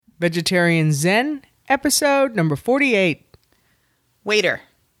Vegetarian Zen, episode number 48. Waiter.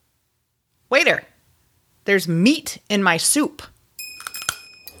 Waiter, there's meat in my soup.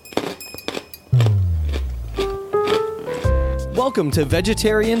 Welcome to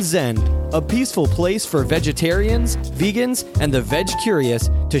Vegetarian Zen, a peaceful place for vegetarians, vegans, and the veg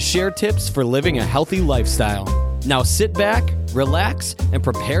curious to share tips for living a healthy lifestyle. Now sit back, relax, and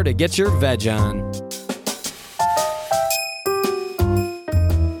prepare to get your veg on.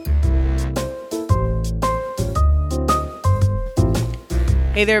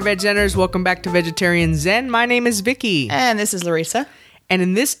 Hey there, Veg Zeners. Welcome back to Vegetarian Zen. My name is Vicky. And this is Larissa. And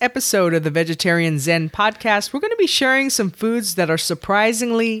in this episode of the Vegetarian Zen podcast, we're going to be sharing some foods that are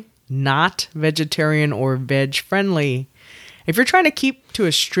surprisingly not vegetarian or veg friendly. If you're trying to keep to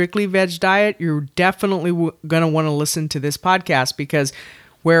a strictly veg diet, you're definitely going to want to listen to this podcast because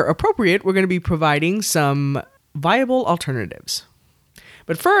where appropriate, we're going to be providing some viable alternatives.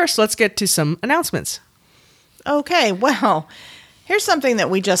 But first, let's get to some announcements. Okay, well, here's something that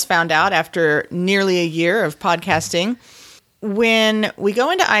we just found out after nearly a year of podcasting. When we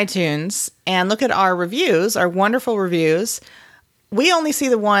go into iTunes and look at our reviews, our wonderful reviews, we only see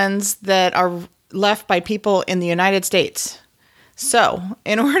the ones that are left by people in the United States. So,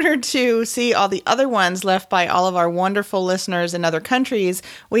 in order to see all the other ones left by all of our wonderful listeners in other countries,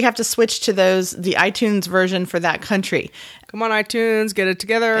 we have to switch to the iTunes version for that country. Come on, iTunes, get it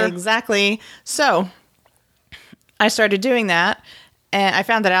together. Exactly. So, I started doing that. And I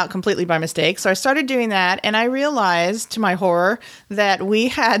found that out completely by mistake. So I started doing that, and I realized, to my horror, that we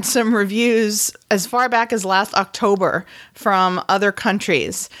had some reviews as far back as last October from other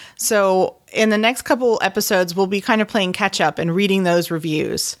countries. So in the next couple episodes, we'll be kind of playing catch-up and reading those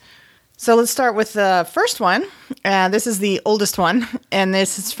reviews. So let's start with the first one. This is the oldest one, and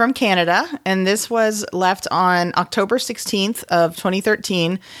this is from Canada. And this was left on October 16th of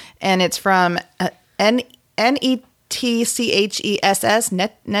 2013, and it's from NETCHESS,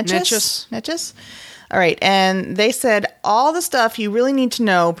 Netches. All right. And they said, all the stuff you really need to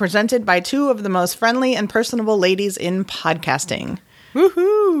know, presented by two of the most friendly and personable ladies in podcasting.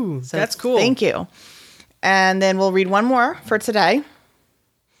 Woohoo! So that's cool. Thank you. And then we'll read one more for today.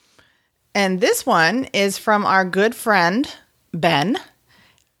 And this one is from our good friend, Ben,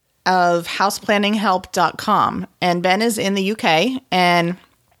 of houseplanninghelp.com. And Ben is in the UK, and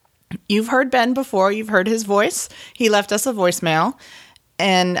you've heard Ben before. You've heard his voice. He left us a voicemail.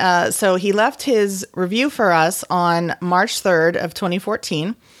 And so he left his review for us on March 3rd of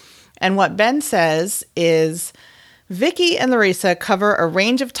 2014. And what Ben says is, Vicky and Larissa cover a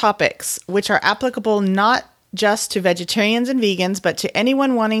range of topics which are applicable not just to vegetarians and vegans, but to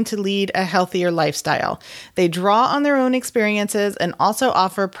anyone wanting to lead a healthier lifestyle. They draw on their own experiences and also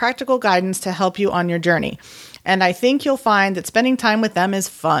offer practical guidance to help you on your journey. And I think you'll find that spending time with them is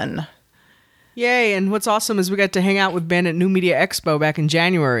fun. Yay. And what's awesome is we got to hang out with Ben at New Media Expo back in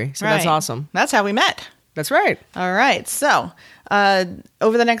January. So That's awesome. That's how we met. That's right. All right. So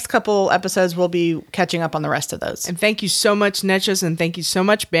over the next couple episodes, we'll be catching up on the rest of those. And thank you so much, Netches, and thank you so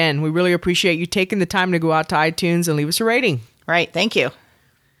much, Ben. We really appreciate you taking the time to go out to iTunes and leave us a rating. Right. Thank you. All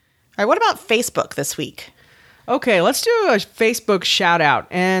right. What about Facebook this week? Okay, let's do a Facebook shout out.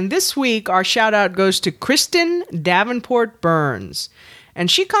 And this week, our shout out goes to Kristen Davenport Burns.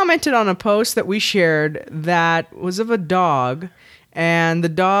 And she commented on a post that we shared that was of a dog. And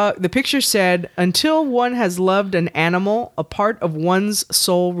the picture said, until one has loved an animal, a part of one's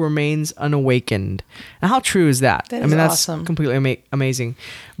soul remains unawakened. Now, how true is that? That is awesome. That's completely amazing.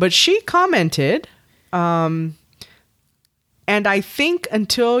 But she commented, and I think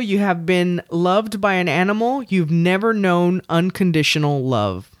until you have been loved by an animal, you've never known unconditional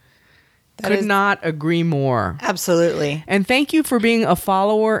love. Could not agree more. Absolutely. And thank you for being a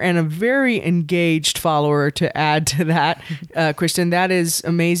follower and a very engaged follower to add to that, Kristen. That is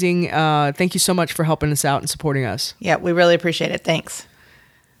amazing. Thank you so much for helping us out and supporting us. Yeah, we really appreciate it. Thanks.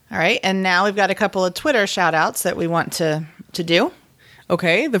 All right. And now we've got a couple of Twitter shout outs that we want to do.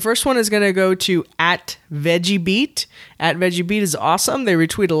 Okay, the first one is going to go to @VeggieBeat. @VeggieBeat is awesome. They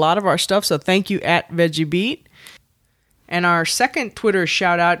retweet a lot of our stuff, so thank you @VeggieBeat. And our second Twitter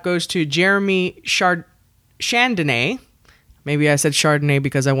shout out goes to Jeremy Chandonnet. Maybe I said Chardonnay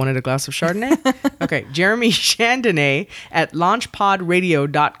because I wanted a glass of Chardonnay. Okay, Jeremy Chandonnet at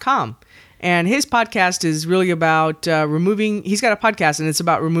launchpodradio.com. And his podcast is really about he's got a podcast and it's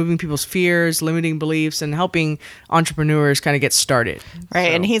about removing people's fears, limiting beliefs, and helping entrepreneurs kind of get started. Right.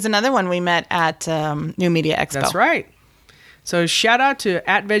 So, and he's another one we met at New Media Expo. That's right. So shout out to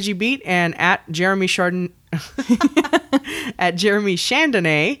 @VeggieBeat and @Jeremy Chandonnet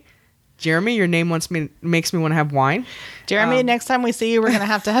Jeremy, your name makes me want to have wine. Jeremy, next time we see you, we're going to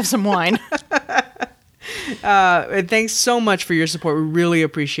have some wine. And thanks so much for your support. We really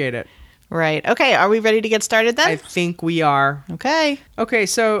appreciate it. Right. Okay. Are we ready to get started then? I think we are. Okay. Okay,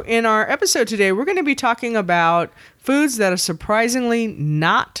 so in our episode today, we're going to be talking about foods that are surprisingly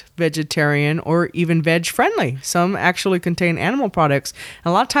not vegetarian or even veg friendly. Some actually contain animal products.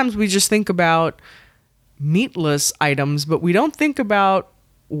 And a lot of times we just think about meatless items, but we don't think about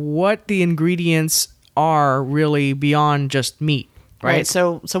what the ingredients are really beyond just meat, right?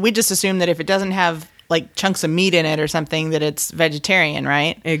 So we just assume that if it doesn't have like chunks of meat in it or something, that it's vegetarian,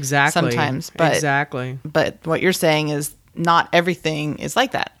 right? Exactly. Sometimes. But what you're saying is not everything is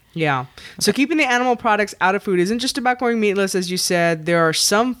like that. Yeah. So keeping the animal products out of food isn't just about going meatless, as you said. There are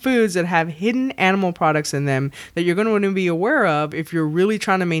some foods that have hidden animal products in them that you're going to want to be aware of if you're really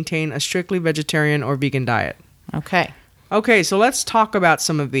trying to maintain a strictly vegetarian or vegan diet. Okay. Okay, so let's talk about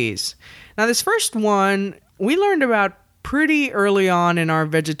some of these. Now, this first one we learned about pretty early on in our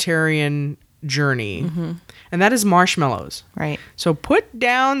vegetarian journey, and that is marshmallows. Right. So put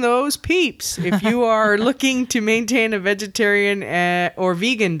down those peeps if you are looking to maintain a vegetarian or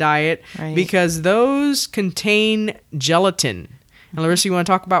vegan diet, Right. because those contain gelatin. And Larissa, you want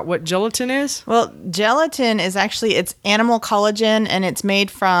to talk about what gelatin is? Well, gelatin is actually, it's animal collagen, and it's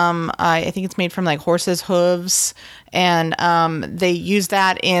made from, I think it's made from like horses' hooves, and they use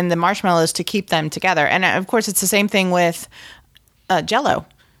that in the marshmallows to keep them together. And of course, it's the same thing with Jell-O,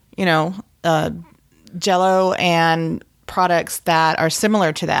 Jell-O and products that are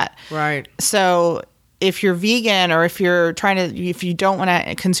similar to that. Right. So if you're vegan, or if you don't want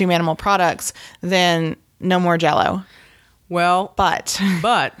to consume animal products, then no more Jell-O. Well, But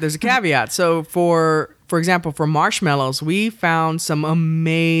there's a caveat. So for example, for marshmallows, we found some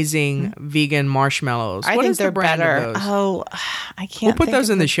amazing vegan marshmallows. I What think is they're the brand better. of those? Oh, I can't. We'll put think those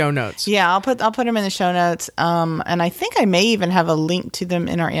of in the show notes. Yeah, I'll put them in the show notes. And I think I may even have a link to them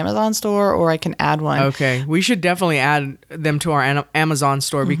in our Amazon store, or I can add one. Okay, we should definitely add them to our Amazon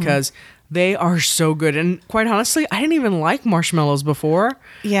store because they are so good. And quite honestly, I didn't even like marshmallows before.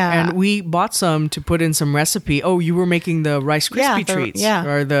 Yeah. And we bought some to put in some recipe. Oh, you were making the Rice Krispie treats. yeah.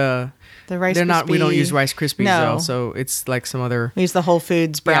 Or the Rice They're not. We don't use Rice Krispies No. though, so it's like some other. We use the Whole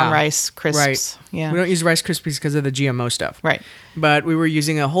Foods brown Yeah. rice crisps. Right. Yeah. We don't use Rice Krispies because of the GMO stuff. Right. But we were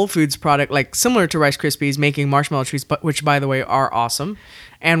using a Whole Foods product like similar to Rice Krispies, making marshmallow treats, which by the way are awesome.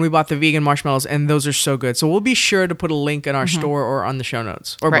 And we bought the vegan marshmallows, and those are so good. So we'll be sure to put a link in our store or on the show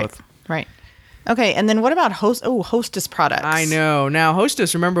notes, or Right. both. Right. Okay, and then what about Hostess products? I know. Now,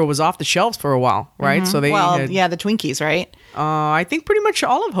 Hostess, remember, was off the shelves for a while, right? So they had, the Twinkies, right? I think pretty much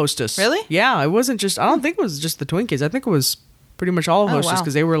all of Hostess. Really? Yeah, it wasn't just, I don't think it was just the Twinkies. I think it was pretty much all of Hostess wow.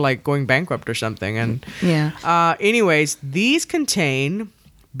 because they were like going bankrupt or something. And Yeah. anyways, these contain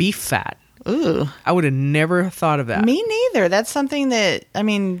beef fat. Ooh. I would have never thought of that. Me neither. That's something that,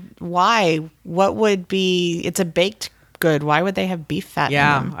 why? What would be, it's a baked good. Why would they have beef fat in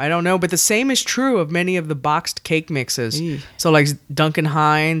Yeah, them? I don't know, but the same is true of many of the boxed cake mixes. Ew. So like Duncan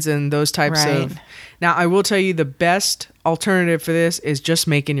Hines and those types Right. of. Now, I will tell you the best alternative for this is just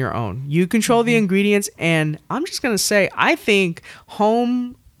making your own. You control the ingredients, and I'm just going to say I think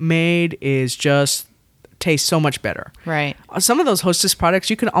homemade is just tastes so much better. Right. Some of those Hostess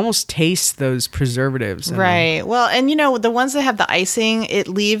products, you can almost taste those preservatives. in them. Right. Well, and the ones that have the icing, it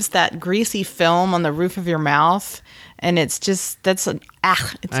leaves that greasy film on the roof of your mouth. And it's just, it's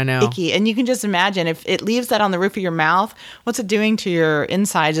I know. icky. And you can just imagine if it leaves that on the roof of your mouth, what's it doing to your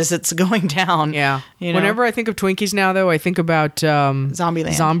insides as it's going down? Yeah. You know? Whenever I think of Twinkies now, though, I think about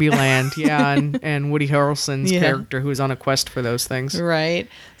Zombieland. Zombieland, yeah, and Woody Harrelson's Yeah. character who is on a quest for those things. Right.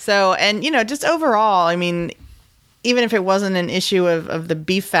 So, and, just overall, even if it wasn't an issue of the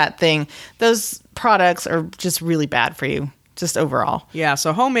beef fat thing, those products are just really bad for you, just overall. Yeah,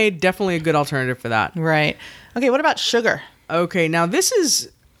 so homemade, definitely a good alternative for that. Right. Okay, what about sugar? Okay, now this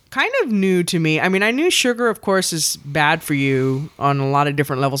is kind of new to me. I mean, I knew sugar, of course, is bad for you on a lot of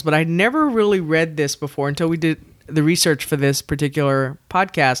different levels, but I'd never really read this before until we did the research for this particular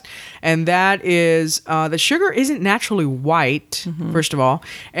podcast. And that is that sugar isn't naturally white, first of all.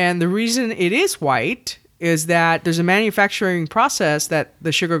 And the reason it is white is that there's a manufacturing process that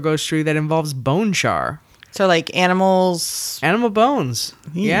the sugar goes through that involves bone char. So like animal bones.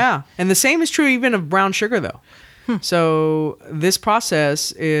 Yeah. And the same is true even of brown sugar, though. So this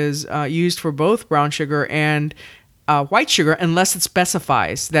process is used for both brown sugar and white sugar unless it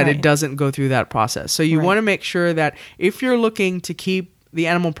specifies that Right. it doesn't go through that process. So you Right. want to make sure that if you're looking to keep the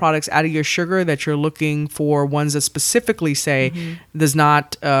animal products out of your sugar, that you're looking for ones that specifically say does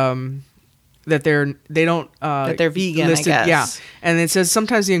not that they don't That they're vegan, I guess. Yeah, and it says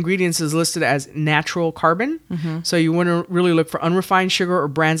sometimes the ingredients is listed as natural carbon. So you want to really look for unrefined sugar or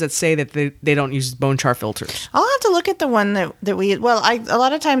brands that say that they don't use bone char filters. I'll have to look at the one that we. Well, a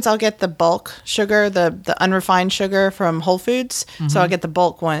lot of times I'll get the bulk sugar, the unrefined sugar from Whole Foods. So I'll get the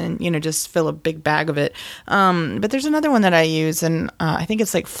bulk one, and just fill a big bag of it. But there's another one that I use, and I think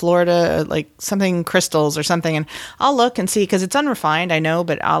it's like Florida, like something crystals or something. And I'll look and see because it's unrefined, I know,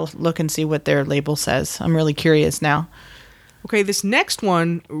 but I'll look and see what their label says. I'm really curious now. Okay, this next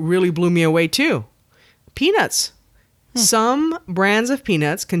one really blew me away too. Peanuts. Some brands of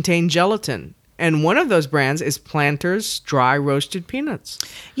peanuts contain gelatin, and one of those brands is Planters dry roasted peanuts.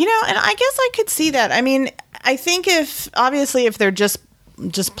 And I guess I could see that. I mean, I think if they're just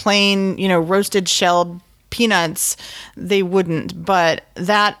plain, roasted shelled peanuts, they wouldn't. But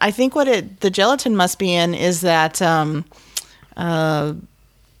that, I think the gelatin must be in is that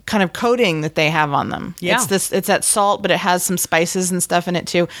kind of coating that they have on them. Yeah. It's that salt, but it has some spices and stuff in it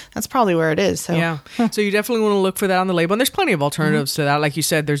too. That's probably where it is. So yeah. So you definitely want to look for that on the label. And there's plenty of alternatives to that. Like you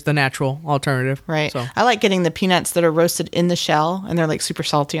said, there's the natural alternative. Right. So. I like getting the peanuts that are roasted in the shell and they're like super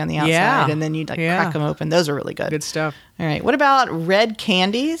salty on the outside. Yeah. And then you crack them open. Those are really good. Good stuff. All right. What about red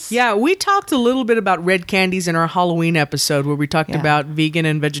candies? Yeah, we talked a little bit about red candies in our Halloween episode where we talked about vegan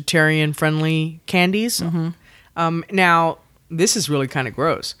and vegetarian friendly candies. Now, this is really kind of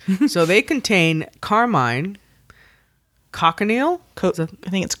gross. So they contain carmine, cochineal. I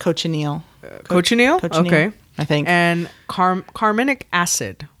think it's cochineal. Cochineal? Okay. I think. And carminic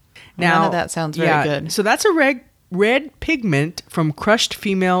acid. Now, none of that sounds very good. So that's a red pigment from crushed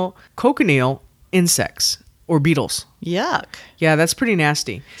female cochineal insects or beetles. Yuck. Yeah, that's pretty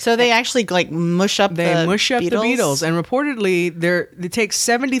nasty. So they actually mush up the beetles. And reportedly, it takes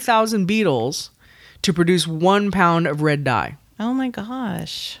 70,000 beetles to produce 1 pound of red dye. Oh my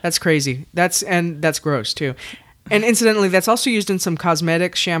gosh. That's crazy. That's gross too. And incidentally, that's also used in some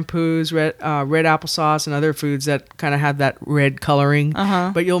cosmetics, shampoos, red applesauce, and other foods that kind of have that red coloring.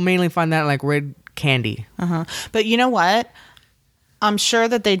 But you'll mainly find that in like red candy. But you know what? I'm sure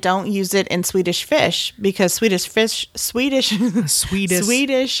that they don't use it in Swedish fish because Swedish fish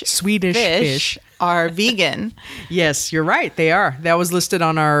are vegan. Yes, you're right. They are. That was listed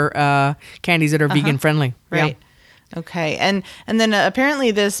on our candies that are vegan friendly. Right. Yeah. Okay. And then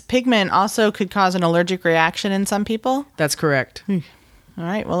apparently this pigment also could cause an allergic reaction in some people. That's correct. All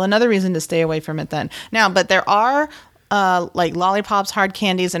right. Well, another reason to stay away from it then. Now, but there are like lollipops, hard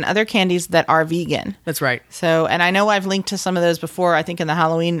candies, and other candies that are vegan. That's right. So, and I know I've linked to some of those before, I think in the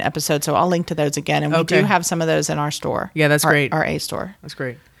Halloween episode, so I'll link to those again. And we do have some of those in our store. Yeah, that's great. Our A store. That's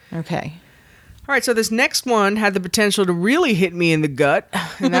great. Okay. All right, so this next one had the potential to really hit me in the gut,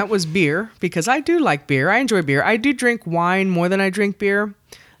 and that was beer, because I do like beer. I enjoy beer. I do drink wine more than I drink beer,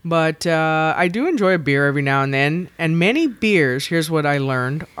 but I do enjoy a beer every now and then. And many beers, here's what I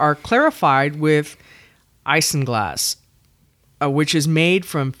learned, are clarified with isinglass, which is made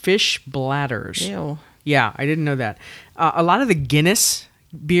from fish bladders. Ew. Yeah, I didn't know that. A lot of the Guinness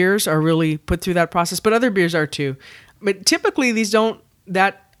beers are really put through that process, but other beers are too. But typically these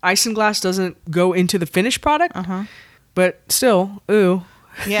that isinglass doesn't go into the finished product, but still, ooh.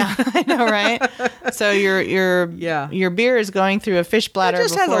 Yeah, I know, right? So your beer is going through a fish bladder. It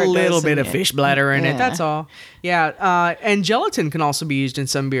just has a little bit of fish bladder in it. That's all. Yeah, and gelatin can also be used in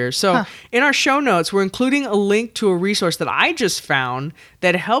some beers. So in our show notes, we're including a link to a resource that I just found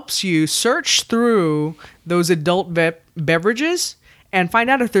that helps you search through those adult beverages and find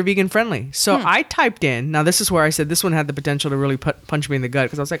out if they're vegan friendly. So I typed in, now this is where I said this one had the potential to really punch me in the gut,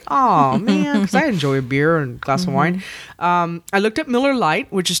 because I was like, oh man, because I enjoy a beer and a glass of wine. I looked up Miller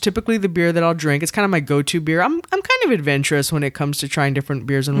Lite, which is typically the beer that I'll drink. It's kind of my go-to beer. I'm kind of adventurous when it comes to trying different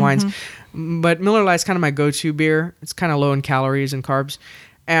beers and wines, but Miller Lite's kind of my go-to beer. It's kind of low in calories and carbs,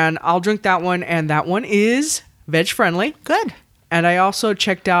 and I'll drink that one, and that one is veg friendly. Good. And I also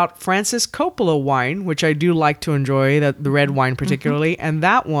checked out Francis Coppola wine, which I do like to enjoy, the red wine particularly, and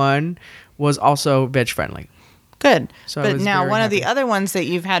that one was also veg friendly. Good. So but now one of the other ones that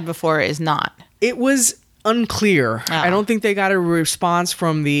you've had before is not. It was unclear. I don't think they got a response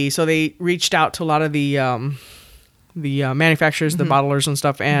from so they reached out to a lot of the manufacturers, the bottlers and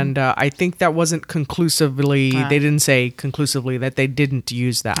stuff, and I think that wasn't conclusively, they didn't say conclusively that they didn't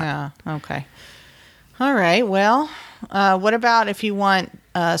use that. Okay. All right. Well, what about if you want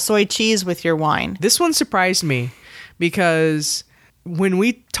soy cheese with your wine? This one surprised me because when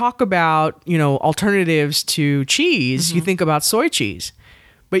we talk about, alternatives to cheese, you think about soy cheese,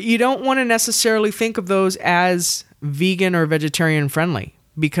 but you don't want to necessarily think of those as vegan or vegetarian friendly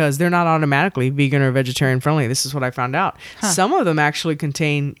because they're not automatically vegan or vegetarian friendly. This is what I found out. Some of them actually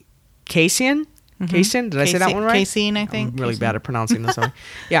contain casein. Casein, did I say that one right? Casein, I think. I'm really bad at pronouncing this one.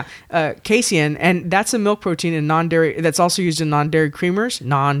 Yeah, casein, and that's a milk protein in non-dairy. That's also used in non-dairy creamers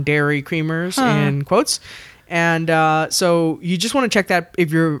in quotes. And so you just want to check that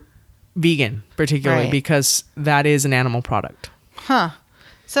if you're vegan, particularly because that is an animal product. Huh.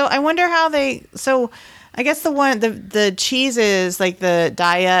 So I wonder how they. So I guess the cheeses like the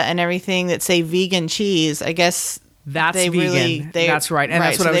Daiya and everything that say vegan cheese. I guess. That's vegan. That's right. And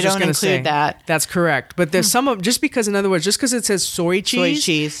that's what I was just going to say. That. That's correct. But there's some of, just because, in other words, just because it says soy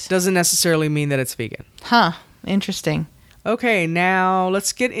cheese doesn't necessarily mean that it's vegan. Huh. Interesting. Okay, now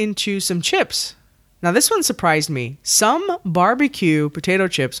let's get into some chips. Now, this one surprised me. Some barbecue potato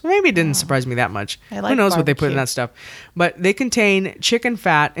chips, maybe it didn't surprise me that much. I like Who knows barbecue. what they put in that stuff. But they contain chicken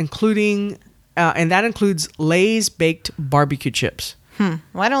fat, including, and that includes Lay's baked barbecue chips. Well,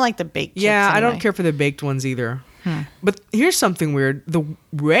 I don't like the baked chips. Yeah, I anyway. don't care for the baked ones either. But here's something weird. The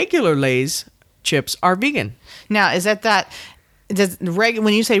regular Lay's chips are vegan. Now, is that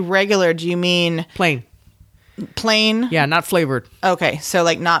when you say regular, do you mean Plain. plain? Yeah, not flavored. Okay, so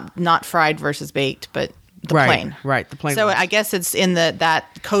like not fried versus baked, but the plain. Right, the plain So ones. I guess it's in that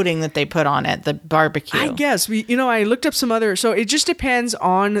coating that they put on it, the barbecue. I guess. I looked up some other... So it just depends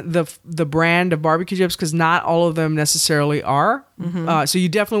on the brand of barbecue chips because not all of them necessarily are. So you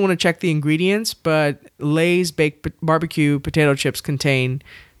definitely want to check the ingredients, but Lay's baked barbecue potato chips contain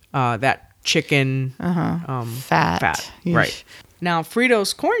that chicken fat. Yeesh. Right. Now,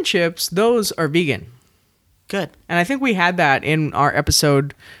 Fritos corn chips, those are vegan. Good. And I think we had that in our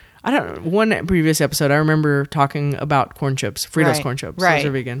episode... one previous episode, I remember talking about corn chips, Fritos corn chips. Right. Those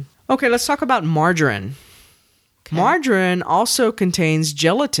are vegan. Okay, let's talk about margarine. Okay. Margarine also contains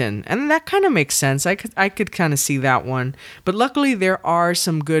gelatin, and that kind of makes sense. I could kind of see that one. But luckily, there are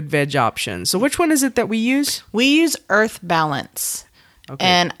some good veg options. So which one is it that we use? We use Earth Balance. Okay.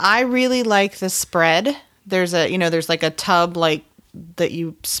 And I really like the spread. There's like a tub like that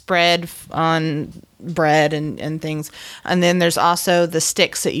you spread on bread and things. And then there's also the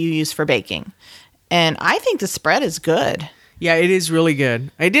sticks that you use for baking. And I think the spread is good. Yeah, it is really good.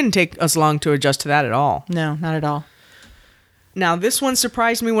 It didn't take us long to adjust to that at all. No, not at all. Now, this one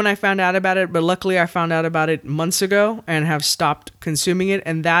surprised me when I found out about it, but luckily I found out about it months ago and have stopped consuming it,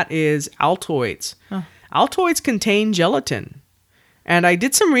 and that is Altoids. Oh. Altoids contain gelatin. And I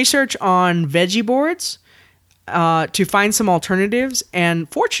did some research on veggie boards to find some alternatives, and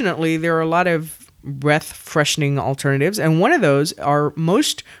fortunately, there are a lot of breath freshening alternatives, and one of those are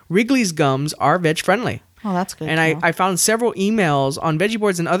most Wrigley's gums are veg friendly. Oh, that's good. And I found several emails on veggie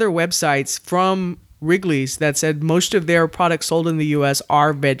boards and other websites from Wrigley's that said most of their products sold in the U.S.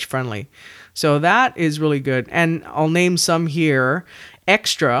 are veg friendly. So that is really good. And I'll name some here.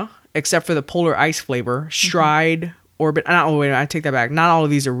 Extra, except for the polar ice flavor, Stride, Orbit. I take that back. Not all of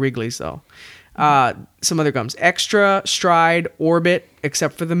these are Wrigley's though. Some other gums. Extra, Stride, Orbit,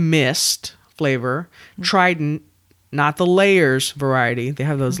 except for the mist flavor. Trident, not the layers variety. They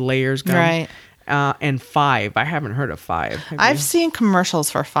have those layers gum. Right. And Five. I haven't heard of Five. I've seen commercials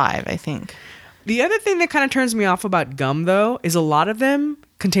for Five, I think. The other thing that kind of turns me off about gum, though, is a lot of them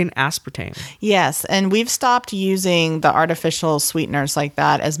contain aspartame. Yes, and we've stopped using the artificial sweeteners like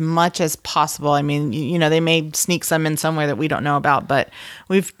that as much as possible. I mean, they may sneak some in somewhere that we don't know about, but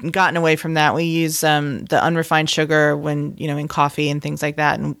we've gotten away from that. We use the unrefined sugar when, in coffee and things like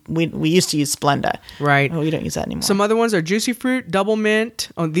that, and we used to use Splenda. Right. We don't use that anymore. Some other ones are Juicy Fruit, Double Mint.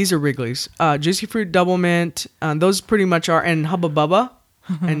 Oh, these are Wrigley's. Juicy Fruit, Double Mint. Those pretty much are, and Hubba Bubba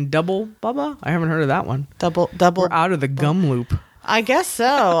and Double Bubba. I haven't heard of that one. Double. We're out of the gum loop. I guess so.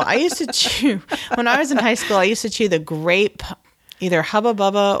 I used to chew when I was in high school. I used to chew the grape, either Hubba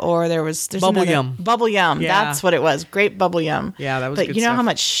Bubba or there's Bubble Yum. Bubble Yum. Yeah. That's what it was. Grape Bubble Yum. Yeah, that was. But good you know stuff. how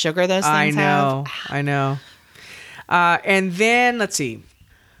much sugar those things have? I know. And then let's see.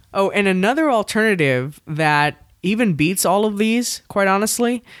 Oh, and another alternative that even beats all of these, quite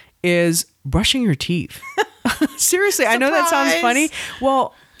honestly, is brushing your teeth. Seriously, I know that sounds funny.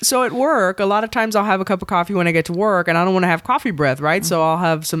 Well. So at work, a lot of times I'll have a cup of coffee when I get to work, and I don't want to have coffee breath, right? So I'll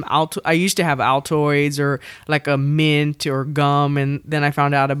have some I used to have Altoids or like a mint or gum, and then I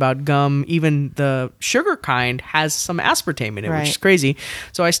found out about gum. Even the sugar kind has some aspartame in it, which is crazy.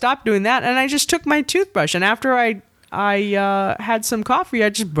 So I stopped doing that, and I just took my toothbrush, and after I had some coffee, I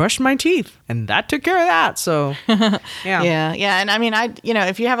just brushed my teeth, and that took care of that. So, yeah. Yeah. And I mean,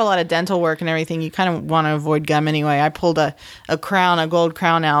 if you have a lot of dental work and everything, you kind of want to avoid gum anyway. I pulled a gold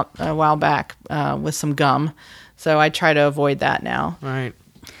crown out a while back with some gum. So I try to avoid that now. Right.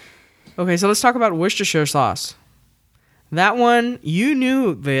 Okay, so let's talk about Worcestershire sauce. That one, you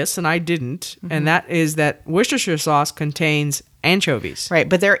knew this and I didn't, and that is that Worcestershire sauce contains anchovies. Right,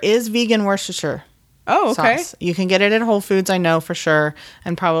 but there is vegan Worcestershire Oh, okay. sauce. You can get it at Whole Foods, I know for sure,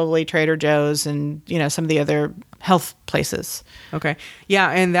 and probably Trader Joe's and, some of the other health places. Okay. Yeah,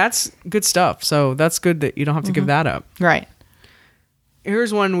 and that's good stuff. So that's good that you don't have to give that up. Right.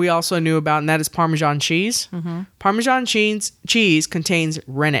 Here's one we also knew about, and that is Parmesan cheese. Parmesan cheese contains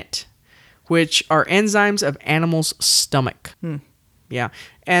rennet, which are enzymes of animals' stomach. Yeah.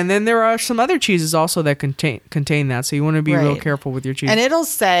 And then there are some other cheeses also that contain that, so you want to be real careful with your cheese. And it'll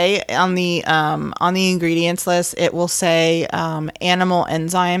say on the ingredients list, it will say animal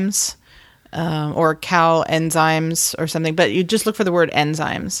enzymes or cow enzymes or something, but you just look for the word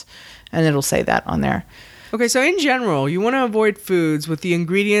enzymes, and it'll say that on there. Okay, so in general, you want to avoid foods with the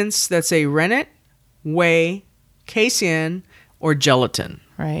ingredients that say rennet, whey, casein, or gelatin.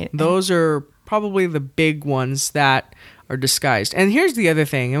 Right. Those are probably the big ones that are disguised. And here's the other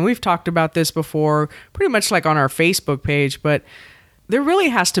thing, and we've talked about this before, pretty much like on our Facebook page, but there really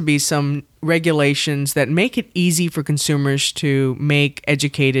has to be some regulations that make it easy for consumers to make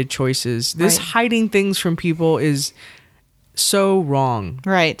educated choices. This hiding things from people is so wrong.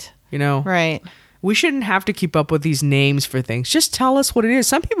 Right. Right. We shouldn't have to keep up with these names for things. Just tell us what it is.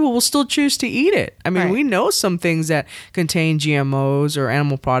 Some people will still choose to eat it. I mean, we know some things that contain GMOs or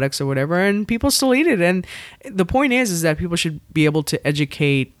animal products or whatever, and people still eat it. And the point is that people should be able to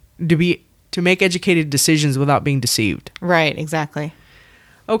to make educated decisions without being deceived. Right, exactly.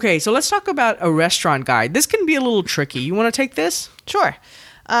 Okay, so let's talk about a restaurant guide. This can be a little tricky. You want to take this? Sure.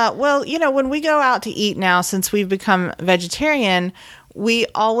 Well, when we go out to eat now, since we've become vegetarian, we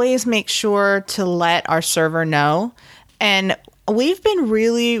always make sure to let our server know. And we've been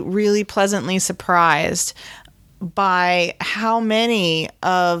really, really pleasantly surprised by how many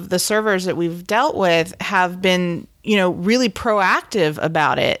of the servers that we've dealt with have been, really proactive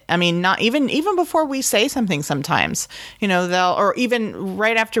about it. I mean, not even before we say something sometimes, they'll, or even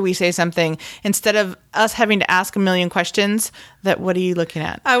right after we say something, instead of us having to ask a million questions, what are you looking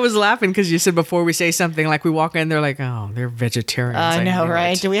at? I was laughing because you said before we say something, like we walk in, they're like, oh, they're vegetarians. I know,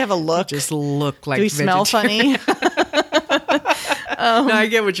 right? Do we have a look? Just look like Do we smell funny? No, I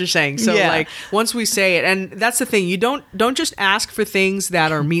get what you're saying. So like once we say it, and that's the thing, you don't just ask for things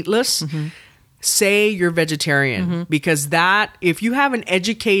that are meatless. Say you're vegetarian, because that, if you have an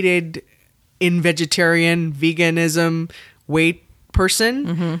educated in vegetarian, veganism, weight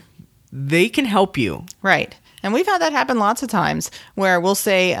person, they can help you. Right. And we've had that happen lots of times where we'll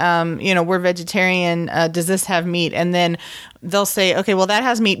say, we're vegetarian. Does this have meat? And then they'll say, okay, well, that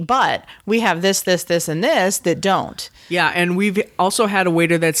has meat, but we have this, and this that don't. Yeah. And we've also had a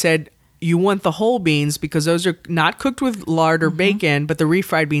waiter that said, you want the whole beans because those are not cooked with lard or bacon, but the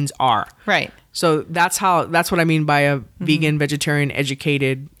refried beans are. Right. So that's what I mean by a vegan, vegetarian,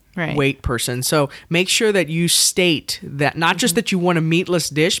 educated weight person. So make sure that you state that, not just that you want a meatless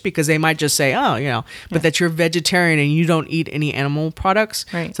dish, because they might just say, but that you're vegetarian and you don't eat any animal products,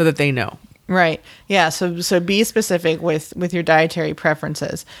 so that they know. Right. Yeah. So be specific with your dietary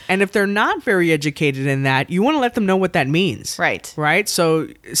preferences. And if they're not very educated in that, you want to let them know what that means. Right. Right. So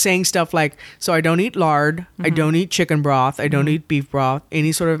saying stuff like, so I don't eat lard, I don't eat chicken broth, I don't eat beef broth,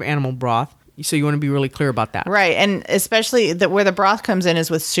 any sort of animal broth. So you want to be really clear about that. Right. And especially where the broth comes in is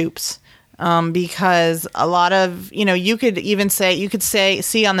with soups. Because a lot of, you could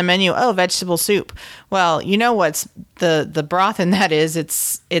see on the menu, vegetable soup. Well, what's the broth in that is,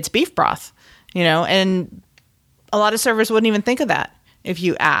 it's beef broth, and a lot of servers wouldn't even think of that if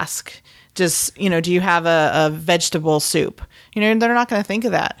you ask. Just, do you have a vegetable soup? They're not going to think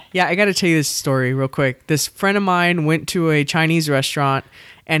of that. Yeah, I got to tell you this story real quick. This friend of mine went to a Chinese restaurant,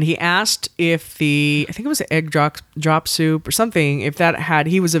 and he asked if I think it was egg drop soup or something, if that had,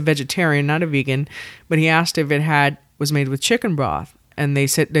 he was a vegetarian, not a vegan, but he asked if it was made with chicken broth. And they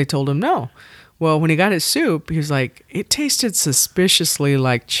told him no. Well, when he got his soup, he was like, it tasted suspiciously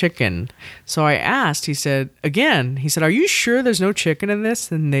like chicken. So I asked, he said, are you sure there's no chicken in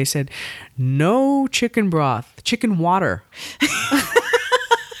this? And they said, no chicken broth, chicken water.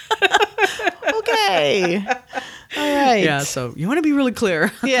 Okay. All right. Yeah, so you want to be really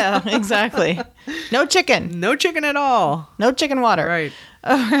clear. Yeah, exactly. No chicken. No chicken at all. No chicken water. Right.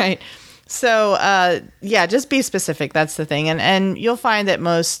 All right. So, just be specific. That's the thing. And you'll find that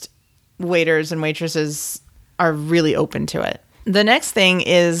most waiters and waitresses are really open to it. The next thing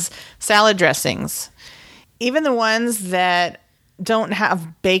is salad dressings. Even the ones that don't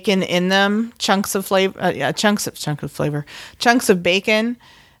have bacon in them, chunks of bacon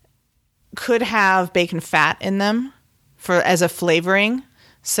could have bacon fat in them as a flavoring.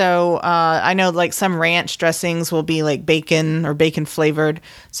 So I know like some ranch dressings will be like bacon or bacon flavored.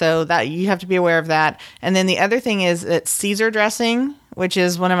 So that you have to be aware of that. And then the other thing is that Caesar dressing, which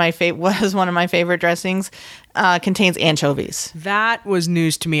is one of my favorite dressings, contains anchovies. That was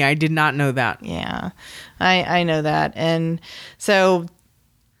news to me. I did not know that. Yeah, I know that. And so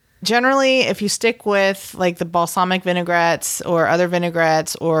generally, if you stick with like the balsamic vinaigrettes or other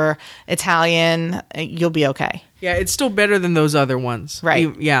vinaigrettes or Italian, you'll be okay. Yeah, it's still better than those other ones.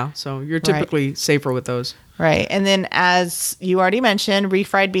 Right. Yeah, so you're typically safer with those. Right. And then as you already mentioned,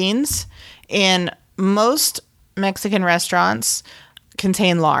 refried beans in most Mexican restaurants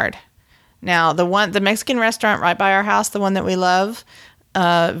contain lard. Now, the Mexican restaurant right by our house, the one that we love,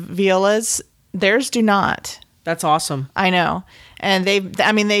 Viola's, theirs do not. That's awesome. I know. And they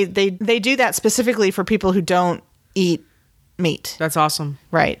do that specifically for people who don't eat meat. That's awesome.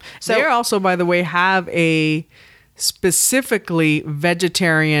 Right. So they also, by the way, have a specifically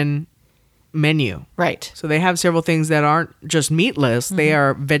vegetarian menu. Right. So they have several things that aren't just meatless, they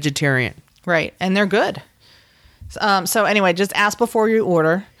are vegetarian. Right. And they're good. So anyway, just ask before you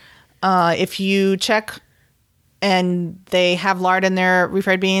order. If you check and they have lard in their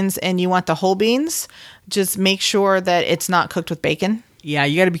refried beans and you want the whole beans, just make sure that it's not cooked with bacon. Yeah,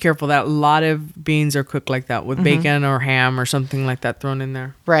 you got to be careful. That a lot of beans are cooked like that with bacon or ham or something like that thrown in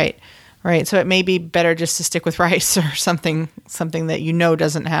there. Right. Right. So it may be better just to stick with rice or something that you know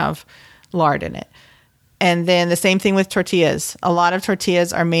doesn't have lard in it. And then the same thing with tortillas. A lot of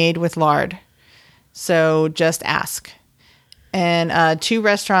tortillas are made with lard. So just ask. And 2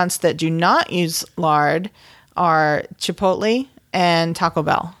 restaurants that do not use lard are Chipotle and Taco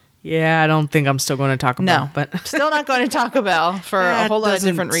Bell. Yeah, I don't think I'm still going to Taco Bell. No, But still not going to Taco Bell for a whole lot of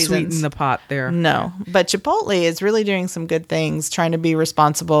different reasons. Sweeten the pot there. No, but Chipotle is really doing some good things, trying to be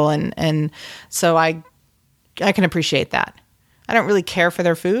responsible, and so I can appreciate that. I don't really care for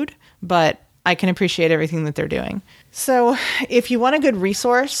their food, but I can appreciate everything that they're doing. So if you want a good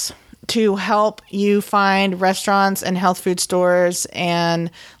resource to help you find restaurants and health food stores and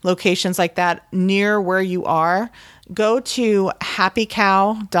locations like that near where you are, go to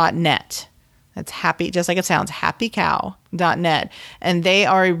happycow.net. That's happy, just like it sounds, happycow.net. And they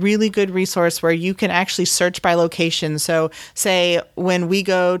are a really good resource where you can actually search by location. So say when we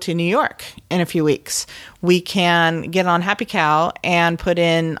go to New York in a few weeks, we can get on Happy Cow and put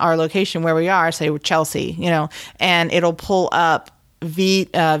in our location where we are, say Chelsea, and it'll pull up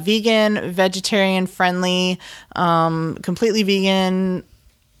vegan, vegetarian friendly, completely vegan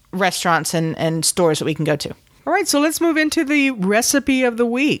restaurants and stores that we can go to. All right, so let's move into the recipe of the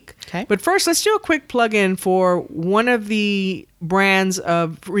week. Okay. But first, let's do a quick plug-in for one of the brands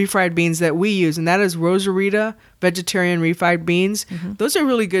of refried beans that we use, and that is Rosarita Vegetarian Refried Beans. Mm-hmm. Those are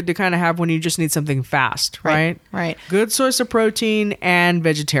really good to kind of have when you just need something fast, right? Right. Good source of protein and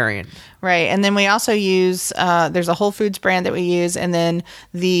vegetarian. Right. And then we also use, there's a Whole Foods brand that we use, and then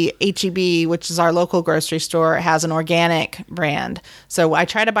the H-E-B, which is our local grocery store, has an organic brand. So I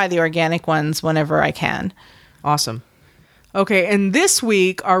try to buy the organic ones whenever I can. Awesome. Okay, and this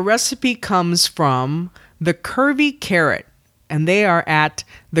week our recipe comes from The Curvy Carrot, and they are at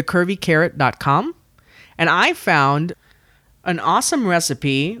thecurvycarrot.com. And I found an awesome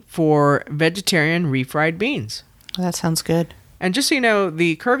recipe for vegetarian refried beans. Well, that sounds good. And just so you know,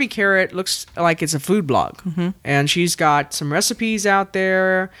 the Curvy Carrot looks like it's a food blog. Mm-hmm. And she's got some recipes out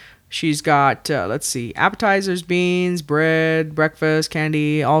there. She's got, appetizers, beans, bread, breakfast,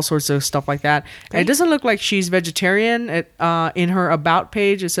 candy, all sorts of stuff like that. Great. And it doesn't look like she's vegetarian. In her About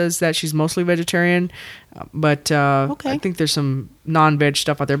page, it says that she's mostly vegetarian. But I think there's some non-veg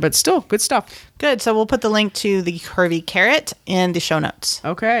stuff out there. But still, good stuff. Good. So we'll put the link to the Curvy Carrot in the show notes.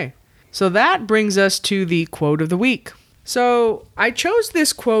 Okay. So that brings us to the quote of the week. So I chose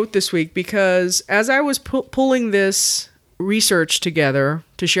this quote this week because as I was pulling this research together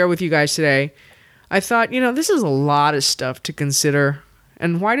to share with you guys today, I thought, this is a lot of stuff to consider.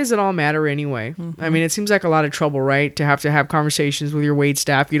 And why does it all matter anyway? Mm-hmm. I mean, it seems like a lot of trouble, right? To have conversations with your wait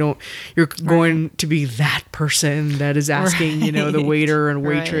staff. You're going to be that person that is asking, the waiter and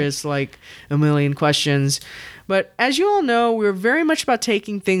waitress like a million questions. But as you all know, we're very much about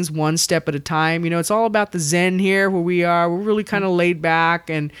taking things one step at a time. It's all about the Zen here where we are. We're really kind of laid back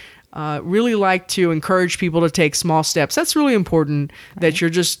and really like to encourage people to take small steps. That's really important, that you're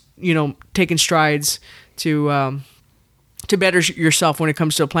just, taking strides to better yourself when it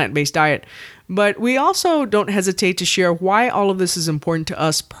comes to a plant-based diet. But we also don't hesitate to share why all of this is important to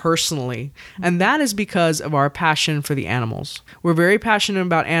us personally. And that is because of our passion for the animals. We're very passionate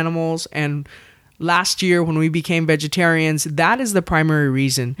about animals, and last year when we became vegetarians, that is the primary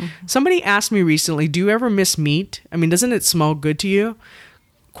reason. Mm-hmm. Somebody asked me recently, do you ever miss meat? I mean, doesn't it smell good to you?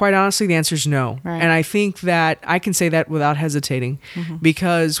 quite honestly, the answer is no. Right. And I think that I can say that without hesitating,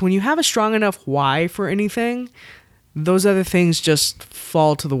 because when you have a strong enough why for anything, those other things just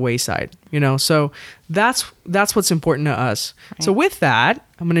fall to the wayside, So that's what's important to us. Right. So with that,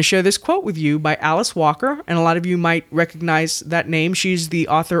 I'm going to share this quote with you by Alice Walker, and a lot of you might recognize that name. She's the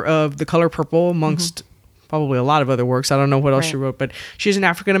author of The Color Purple, amongst probably a lot of other works. I don't know what else she wrote, but she's an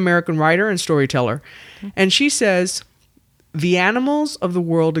African-American writer and storyteller. And she says, "The animals of the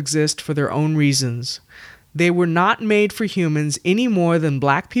world exist for their own reasons. They were not made for humans any more than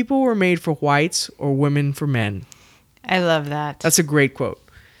black people were made for whites or women for men." I love that. That's a great quote.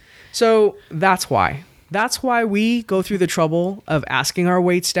 So that's why. That's why we go through the trouble of asking our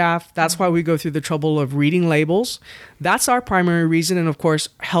wait staff. That's why we go through the trouble of reading labels. That's our primary reason. And of course,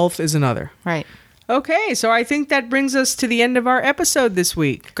 health is another. Right. Okay, so I think that brings us to the end of our episode this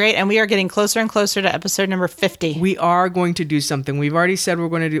week. Great, and we are getting closer and closer to episode number 50. We are going to do something. We've already said we're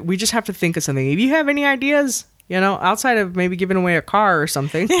going to do. We just have to think of something. If you have any ideas, outside of maybe giving away a car or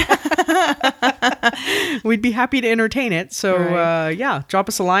something, we'd be happy to entertain it. So, drop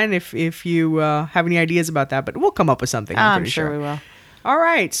us a line if you have any ideas about that. But we'll come up with something. I'm sure we will. All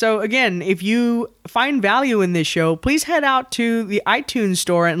right. So again, if you find value in this show, please head out to the iTunes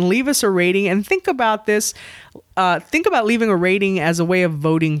store and leave us a rating, and think about this. Think about leaving a rating as a way of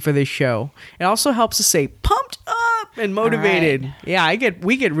voting for this show. It also helps us stay pumped up and motivated. Right. Yeah,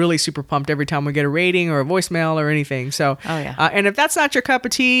 we get really super pumped every time we get a rating or a voicemail or anything. So, and if that's not your cup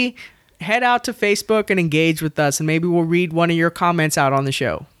of tea, head out to Facebook and engage with us, and maybe we'll read one of your comments out on the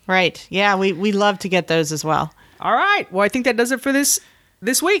show. Right. Yeah, we love to get those as well. All right. Well, I think that does it for this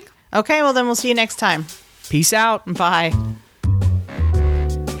week. Okay, well then we'll see you next time. Peace out. Bye.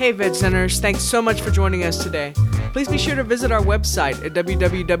 Hey, Veg Centers. Thanks so much for joining us today. Please be sure to visit our website at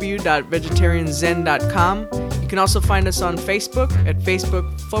www.vegetarianzen.com. You can also find us on Facebook at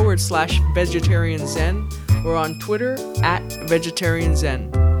Facebook.com/vegetarianzen or on Twitter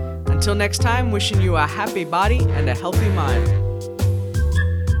 @vegetarianzen. Until next time, wishing you a happy body and a healthy mind.